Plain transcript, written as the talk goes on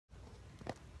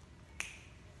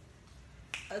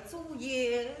2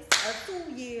 years,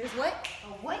 2 years, what? A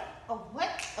what? A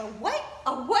what? A what?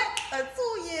 A what? A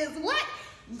 2 years, what?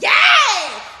 Yeah!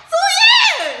 2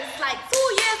 years! Like 2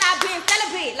 years I've been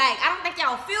celibate. Like, I don't think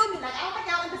y'all feel me. Like, I don't think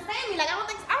y'all understand me. Like, I don't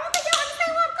think y'all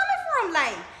understand where I'm coming from.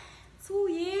 Like,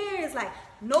 2 years. Like,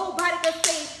 nobody can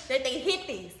say that they hit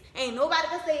this. Ain't nobody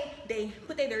can say they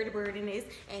put their dirty bird in this.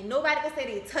 Ain't nobody can say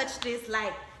they touched this.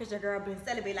 Like, cause your girl been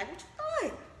celibate. Like, what you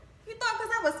thought? You thought cause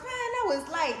I was fine, I was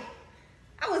like,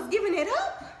 I was giving it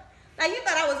up? Like, you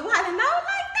thought I was wilding out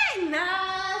like that?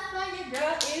 Nah, son, your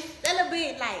girl is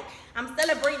celibate. Like, I'm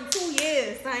celebrating 2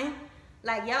 years, son.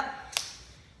 Like,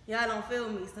 y'all don't feel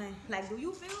me, son. Like, do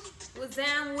you feel me? What's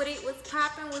down with it? What's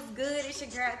popping? What's good? It's your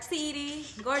girl,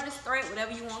 Teedy. Gorgeous threat,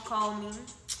 whatever you want to call me.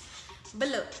 But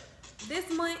look,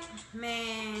 this month,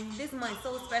 man, this month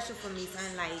so special for me,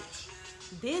 son.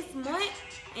 Like, this month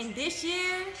and this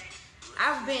year,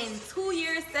 I've been 2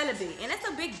 years celibate, and that's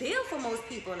a big deal for most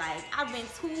people. Like, I've been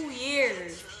 2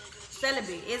 years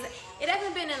celibate. It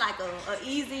hasn't been in like a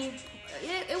easy.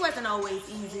 It wasn't always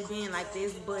easy being like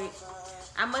this, but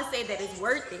I must say that it's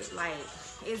worth it. Like,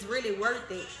 it's really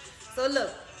worth it. So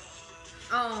look,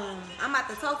 I'm about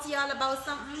to talk to y'all about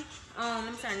something. Let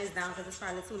me turn this down because it's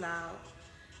probably too loud.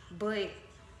 But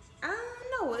I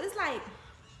don't know. It's like,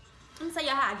 let me tell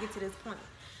y'all how I get to this point.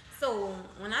 So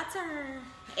when I turned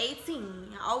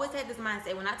 18, I always had this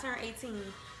mindset. When I turn 18,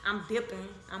 I'm dipping.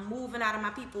 I'm moving out of my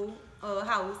people's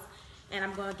house, and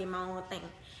I'm gonna get my own thing.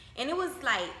 And it was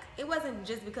like, it wasn't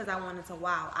just because I wanted to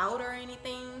wow out or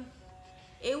anything.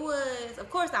 It was, of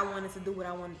course, I wanted to do what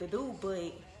I wanted to do,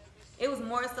 but it was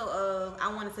more so of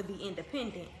I wanted to be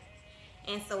independent.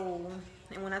 And so,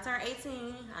 and when I turned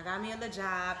 18, I got me a little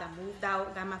job. I moved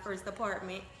out, got my first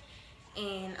apartment,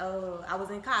 and I was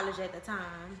in college at the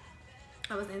time.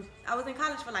 I was in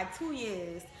college for like 2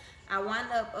 years. I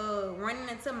wound up running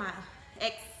into my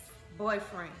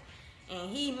ex-boyfriend,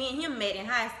 and me and him met in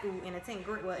high school in the 10th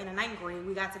grade. Well, in the 9th grade,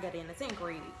 we got together in the 10th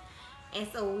grade, and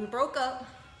so we broke up,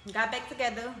 got back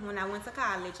together when I went to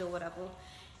college or whatever.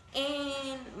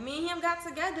 And me and him got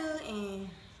together, and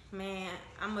man,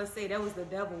 I must say that was the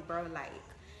devil, bro. Like,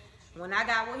 when I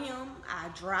got with him, I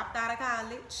dropped out of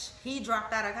college. He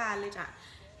dropped out of college.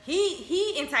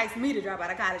 He enticed me to drop out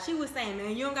of college. He was saying,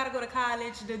 man, you don't gotta go to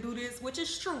college to do this, which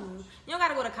is true. You don't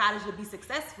gotta go to college to be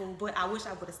successful, but I wish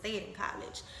I would have stayed in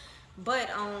college. But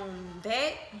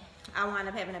that, I wound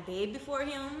up having a baby for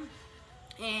him.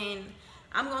 And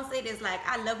I'm gonna say this, like,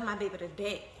 I love my baby to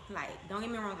death. Like, don't get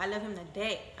me wrong, I love him to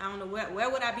death. I don't know where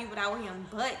would I be without him,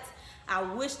 but I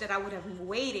wish that I would have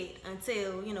waited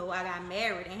until, you know, I got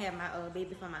married and had my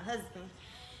baby for my husband.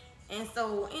 And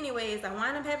so, anyways, I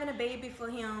wound up having a baby for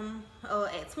him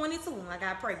at 22. I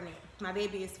got pregnant. My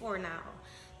baby is 4 now.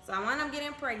 So I wound up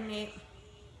getting pregnant.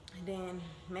 And then,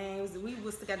 man, we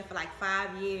was together for like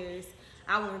 5 years.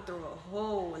 I went through a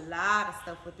whole lot of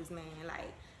stuff with this man. Like,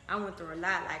 I went through a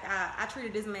lot. Like, I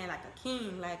treated this man like a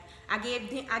king. Like, I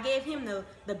gave him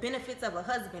the benefits of a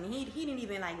husband. He didn't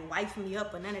even like wife me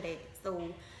up or none of that.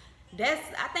 So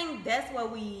I think that's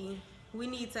what we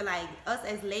need to, like, us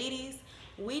as ladies,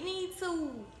 we need to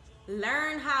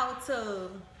learn how to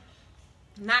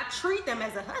not treat them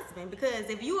as a husband. Because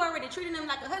if you already treating them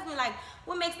like a husband, like,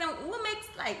 what makes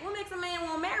a man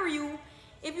want to marry you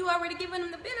if you already giving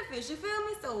them the benefits? You feel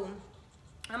me? So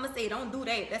I'm gonna say, don't do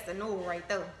that. That's a no right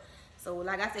there. So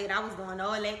like I said, I was doing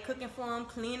all that, cooking for him,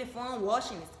 cleaning for him,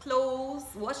 washing his clothes,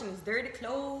 washing his dirty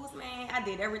clothes, man. I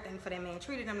did everything for that man,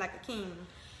 treated him like a king.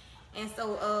 And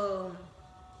so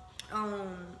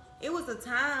it was a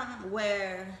time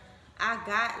where I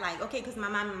got like, okay, because my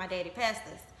mom and my daddy passed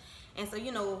us. And so,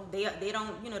 you know, they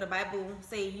don't, you know, the Bible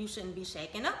say you shouldn't be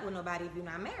shacking up with nobody if you're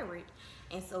not married.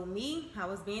 And so me, I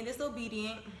was being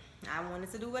disobedient. I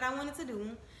wanted to do what I wanted to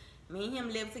do. Me and him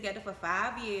lived together for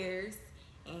 5 years,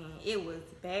 and it was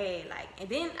bad. Like, and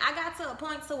then I got to a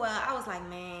point to where I was like,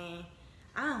 man,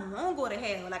 I don't want to go to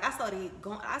hell. Like, I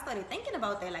started thinking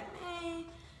about that. Like, man,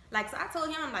 like, so I told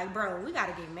him, I'm like, bro, we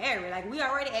gotta get married. Like, we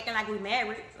already acting like we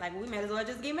married. Like, we might as well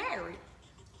just get married.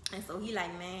 And so he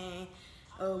like, man,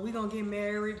 we gonna get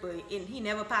married, but he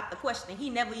never popped the question. He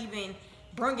never even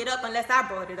bring it up unless I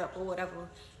brought it up or whatever.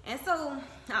 And so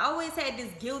I always had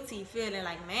this guilty feeling,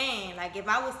 like, man, like if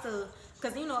I was to,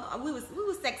 cause you know we was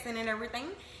sexing and everything,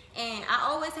 and I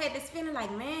always had this feeling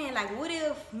like, man, like what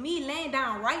if me laying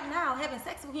down right now having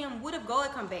sex with him, what if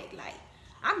God come back? Like,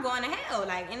 I'm going to hell.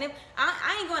 Like, and if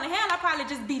I ain't going to hell, I'll probably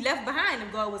just be left behind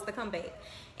if God was to come back.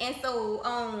 And so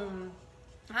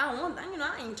I don't want, you know,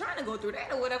 I ain't trying to go through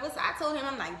that or whatever. So I told him,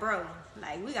 I'm like, bro,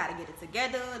 like we gotta get it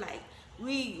together. Like,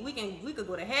 we could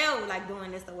go to hell like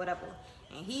doing this or whatever.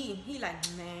 And he like,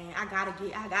 man, I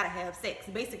gotta have sex.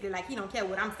 Basically, like, he don't care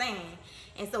what I'm saying.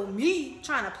 And so me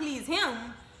trying to please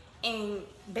him and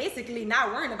basically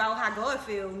not worrying about how God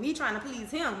feel, me trying to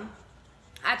please him,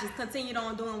 I just continued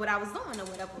on doing what I was doing or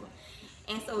whatever.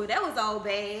 And so that was all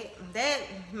bad. That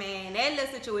little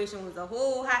situation was a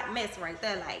whole hot mess right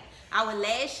there. Like, our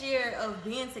last year of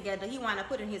being together, he wound up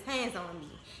putting his hands on me.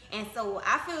 And so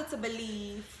I feel to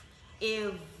believe,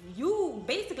 if you,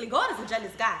 basically, God is a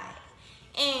jealous God.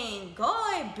 And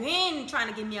God been trying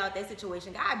to get me out of that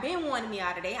situation. God been wanting me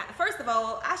out of that. First of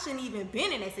all, I shouldn't even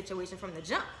been in that situation from the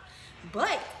jump.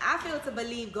 But I feel to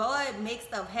believe God makes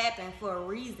stuff happen for a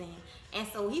reason. And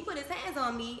so he put his hands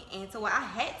on me, and so I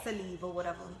had to leave or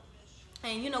whatever.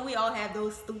 And you know, we all have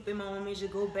those stupid moments. You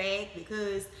go back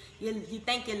because you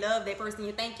think you love that person,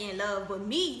 you think you're in love. But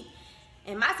me,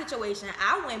 in my situation,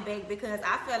 I went back because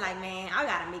I feel like, man, I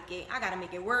gotta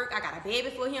make it work. I got a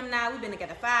baby for him now. We've been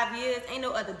together 5 years. Ain't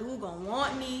no other dude gonna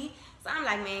want me. So I'm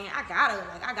like, man, I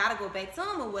gotta go back to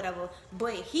him or whatever.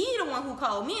 But he the one who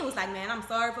called me and was like, man, I'm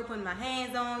sorry for putting my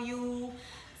hands on you.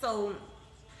 So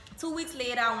 2 weeks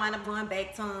later, I wound up going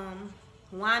back to him.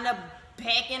 Wound up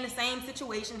back in the same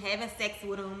situation, having sex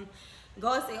with him.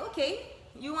 God said, okay,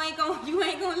 you ain't gonna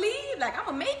leave. Like, I'm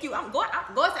gonna make you.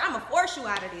 God said, I'm gonna force you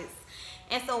out of this.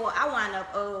 And so I wound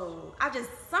up,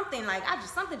 something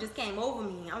just came over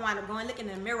me. I wound up going, looking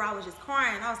in the mirror. I was just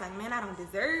crying. I was like, man, I don't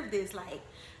deserve this. Like,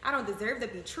 I don't deserve to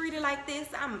be treated like this.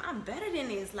 I'm better than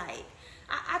this. Like,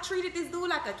 I treated this dude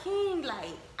like a king.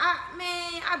 Like,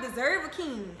 I deserve a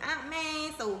king.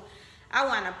 So I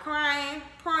wound up crying,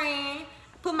 praying,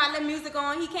 put my little music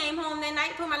on. He came home that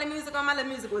night, put my little music on. My little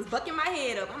music was bucking my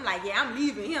head up. I'm like, yeah, I'm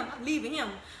leaving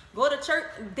him. Go to church.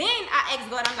 Then I asked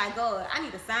God, I'm like, God, I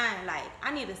need a sign.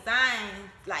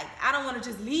 Like, I don't want to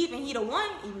just leave and he the one,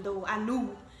 even though I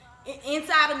knew,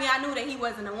 inside of me, I knew that he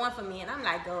wasn't the one for me. And I'm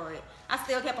like, God, I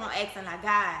still kept on asking, like,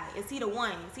 God, is he the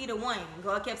one? Is he the one?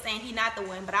 God kept saying he not the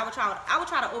one, but I would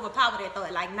try to overpower that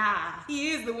thought, like, nah,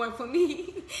 he is the one for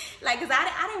me. Like, cause I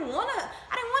didn't wanna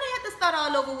have to start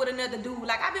all over with another dude.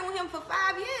 Like, I've been with him for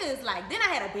 5 years. Like, then I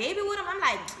had a baby with him. I'm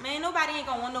like, man, nobody ain't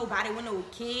gonna want nobody with no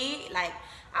kid. Like,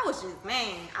 I was just,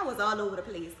 man, I was all over the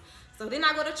place. So then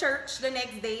I go to church the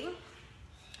next day,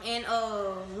 and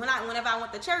whenever I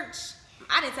went to church,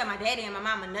 I didn't tell my daddy and my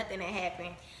mama nothing that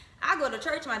happened. I go to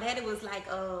church, my daddy was like,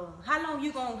 how long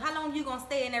you gonna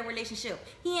stay in that relationship?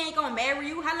 He ain't gonna marry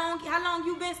you. How long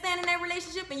you been staying in that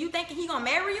relationship and you thinking he gonna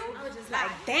marry you? I was just like,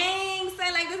 dang,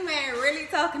 son, like, this man really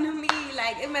talking to me.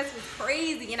 Like, it mess was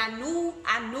crazy. And I knew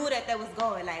that was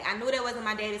God. Like, I knew that wasn't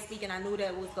my daddy speaking. I knew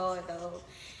that was God though.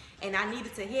 And I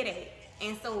needed to hear that.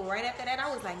 And so right after that, I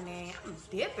was like, man, I'm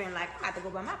dipping. Like, I'm about to go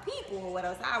by my people or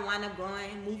whatever. So I wound up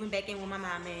moving back in with my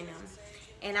mama and them.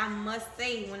 And I must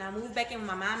say, when I moved back in with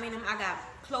my mom and them, I got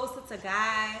closer to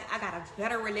God. I got a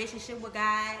better relationship with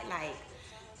God. Like,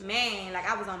 man, like,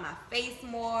 I was on my face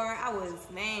more. I was,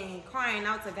 man, crying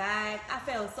out to God. I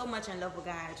felt so much in love with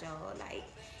God, y'all. Like,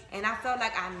 and I felt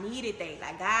like I needed that.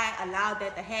 Like, God allowed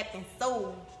that to happen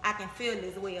so I can feel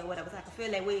this way or whatever. So I can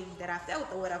feel that way that I felt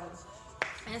or whatever.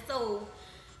 And so,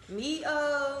 me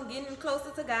getting closer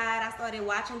to God, I started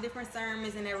watching different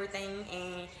sermons and everything.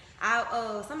 And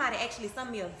somebody actually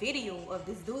sent me a video of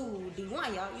this dude,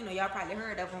 D1, y'all probably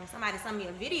heard of him. Somebody sent me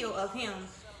a video of him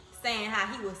saying how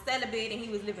he was celibate and he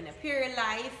was living a pure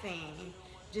life, and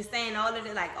just saying all of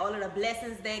the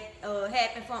blessings that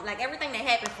happened for him, like everything that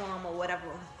happened for him or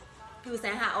whatever. He was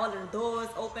saying how all of the doors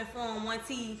opened for him once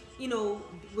he,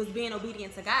 was being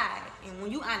obedient to God. And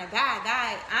when you honor God,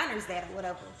 God honors that or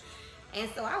whatever. And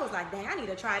so I was like, dang, I need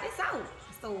to try this out.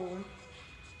 So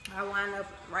I wound up,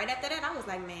 right after that, I was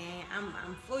like, man,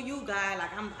 I'm for you, God.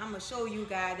 Like, I'm going to show you,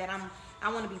 God, that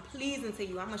I want to be pleasing to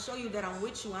you. I'm going to show you that I'm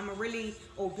with you. I'm going to really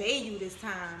obey you this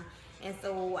time. And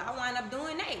so I wound up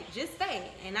doing that, just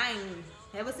that. And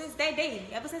ever since that day,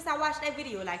 ever since I watched that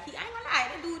video, like, I ain't gonna lie,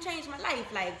 that dude changed my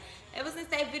life. Like, ever since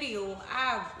that video, but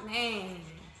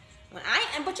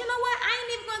you know what? I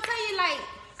ain't even gonna tell you, like,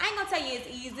 I ain't gonna tell you it's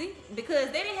easy, because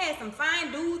they done had some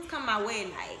fine dudes come my way,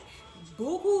 like,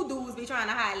 boo-hoo dudes be trying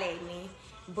to holler at me.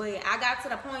 But I got to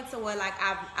the point to where, like,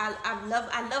 I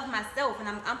love myself, and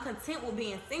I'm content with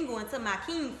being single until my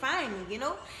king find me,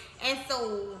 And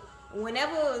so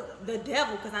whenever the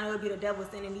devil, because I know it'd be the devil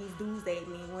sending these dudes at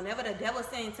me, whenever the devil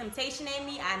sending temptation at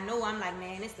me, I know I'm like,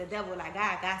 man, it's the devil. Like,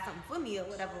 God got something for me or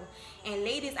whatever. And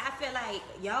ladies, I feel like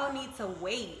y'all need to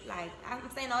wait. Like, I'm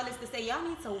saying all this to say, y'all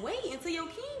need to wait until your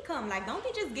king come. Like, don't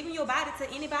be just giving your body to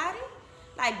anybody.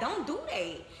 Like, don't do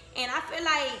that. And I feel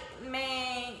like,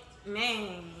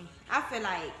 man, I feel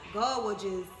like God will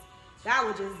just God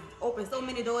will just open so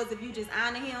many doors if you just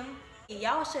honor him.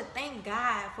 Y'all should thank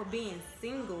God for being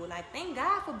single. Like, thank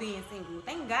God for being single.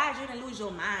 Thank God you didn't lose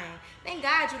your mind. Thank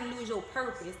God you didn't lose your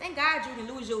purpose. Thank God you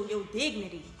didn't lose your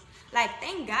dignity. Like,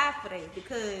 thank God for that,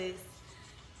 because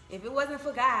if it wasn't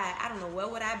for God, I don't know where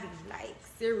would I be. Like,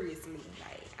 seriously.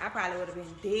 Like, I probably would have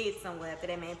been dead somewhere after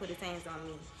that man put his hands on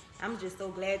me. I'm just so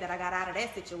glad that I got out of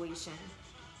that situation.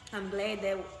 I'm glad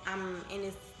that I'm in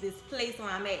this place where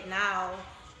I'm at now,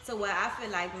 to where I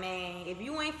feel like, man, if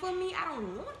you ain't for me, I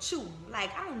don't want you. Like,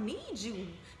 I don't need you.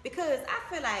 Because I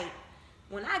feel like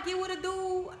when I get with a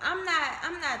dude, I'm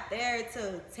not there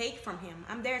to take from him.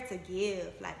 I'm there to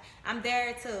give. Like, I'm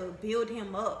there to build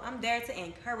him up. I'm there to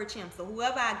encourage him. So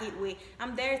whoever I get with,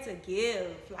 I'm there to give.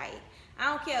 Like, I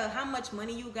don't care how much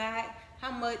money you got,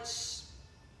 how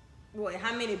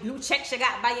many blue checks you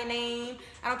got by your name.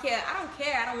 I don't care.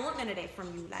 I don't want none of that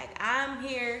from you. Like, I'm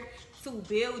here to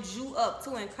build you up,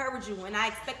 to encourage you, and I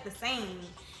expect the same.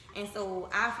 And so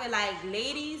I feel like,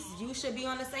 ladies, you should be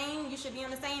on the same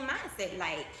mindset.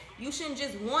 Like, you shouldn't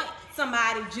just want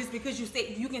somebody just because you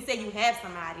can say you have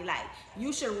somebody. Like,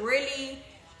 you should really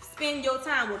spend your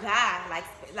time with God.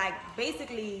 Like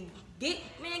basically get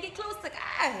close to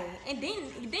God, and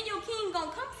then your king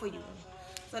gonna come for you.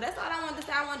 So that's all I wanted to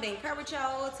say. I wanted to encourage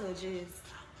y'all to just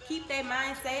keep that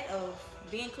mindset of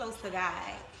being close to God.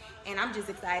 And I'm just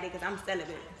excited because I'm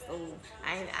celibate. So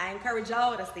I encourage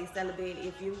y'all to stay celibate.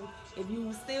 If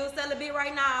you still celibate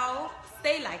right now,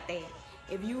 stay like that.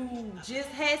 If you just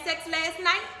had sex last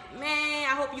night, man,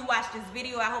 I hope you watch this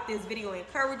video. I hope this video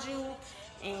encourage you.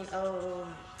 And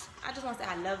I just want to say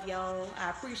I love y'all.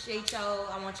 I appreciate y'all.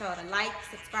 I want y'all to like,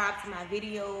 subscribe to my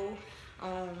video.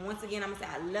 Once again, I'm going to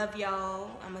say I love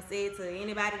y'all. I'm going to say it to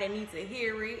anybody that needs to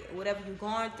hear it. Whatever you're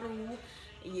going through,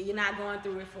 you're not going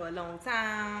through it for a long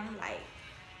time. Like,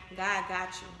 God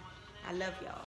got you. I love y'all.